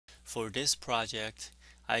For this project,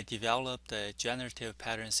 I developed a generative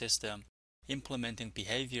pattern system implementing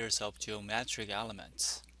behaviors of geometric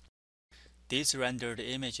elements. These rendered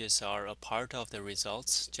images are a part of the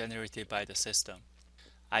results generated by the system.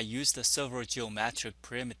 I used several geometric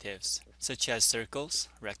primitives, such as circles,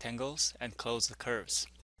 rectangles, and closed curves.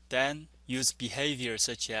 Then use behaviors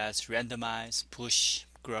such as randomize, push,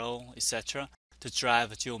 grow, etc. to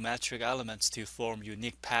drive geometric elements to form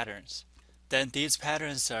unique patterns. Then these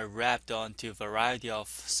patterns are wrapped onto a variety of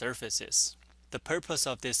surfaces. The purpose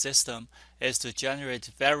of this system is to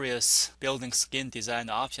generate various building scheme design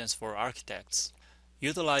options for architects.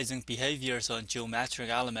 Utilizing behaviors on geometric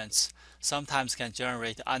elements sometimes can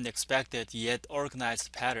generate unexpected yet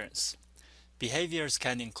organized patterns. Behaviors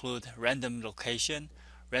can include random location,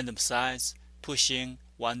 random size, pushing,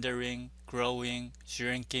 wandering, growing,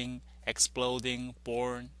 shrinking, exploding,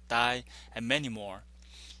 born, die, and many more.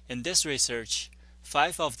 In this research,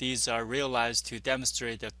 5 of these are realized to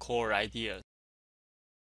demonstrate the core ideas.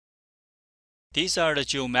 These are the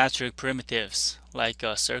geometric primitives, like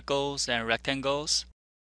circles and rectangles.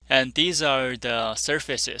 And these are the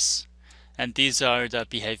surfaces. And these are the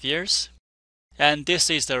behaviors. And this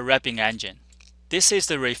is the wrapping engine. This is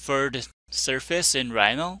the referred surface in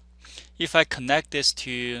Rhino. If I connect this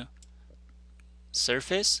to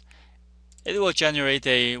surface, it will generate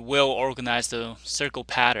a well-organized circle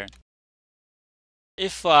pattern.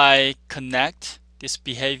 If I connect this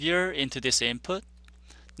behavior into this input,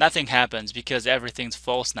 nothing happens because everything's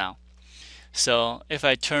false now. So if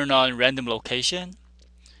I turn on random location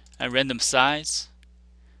and random size,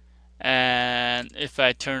 and if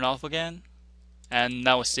I turn off again, and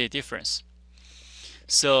now we see a difference.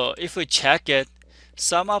 So if we check it,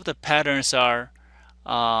 some of the patterns are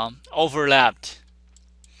overlapped,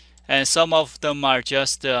 and some of them are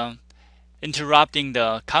just interrupting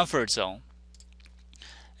the comfort zone.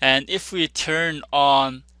 And if we turn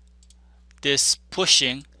on this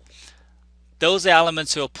pushing, those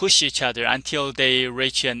elements will push each other until they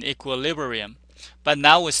reach an equilibrium. But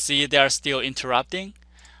now we see they are still interrupting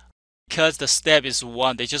because the step is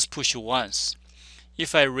 1, they just push once.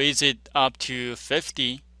 If I raise it up to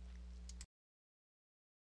 50,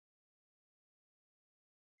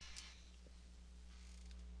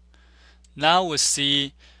 now we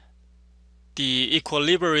see the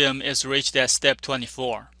equilibrium is reached at step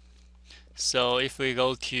 24. So if we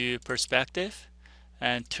go to perspective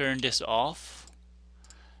and turn this off,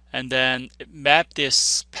 and then map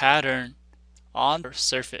this pattern on the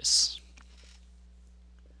surface,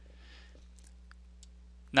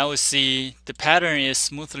 now we see the pattern is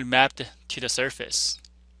smoothly mapped to the surface.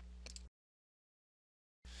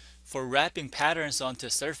 For wrapping patterns onto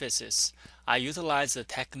surfaces, I utilize a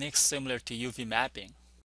technique similar to UV mapping.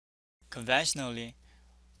 Conventionally,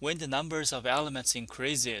 when the numbers of elements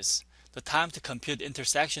increases, the time to compute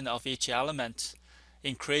intersection of each element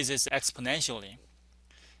increases exponentially.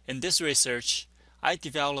 In this research, I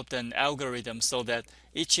developed an algorithm so that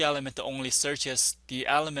each element only searches the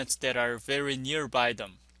elements that are very nearby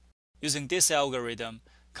them. Using this algorithm,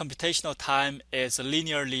 computational time is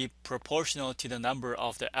linearly proportional to the number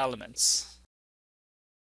of the elements.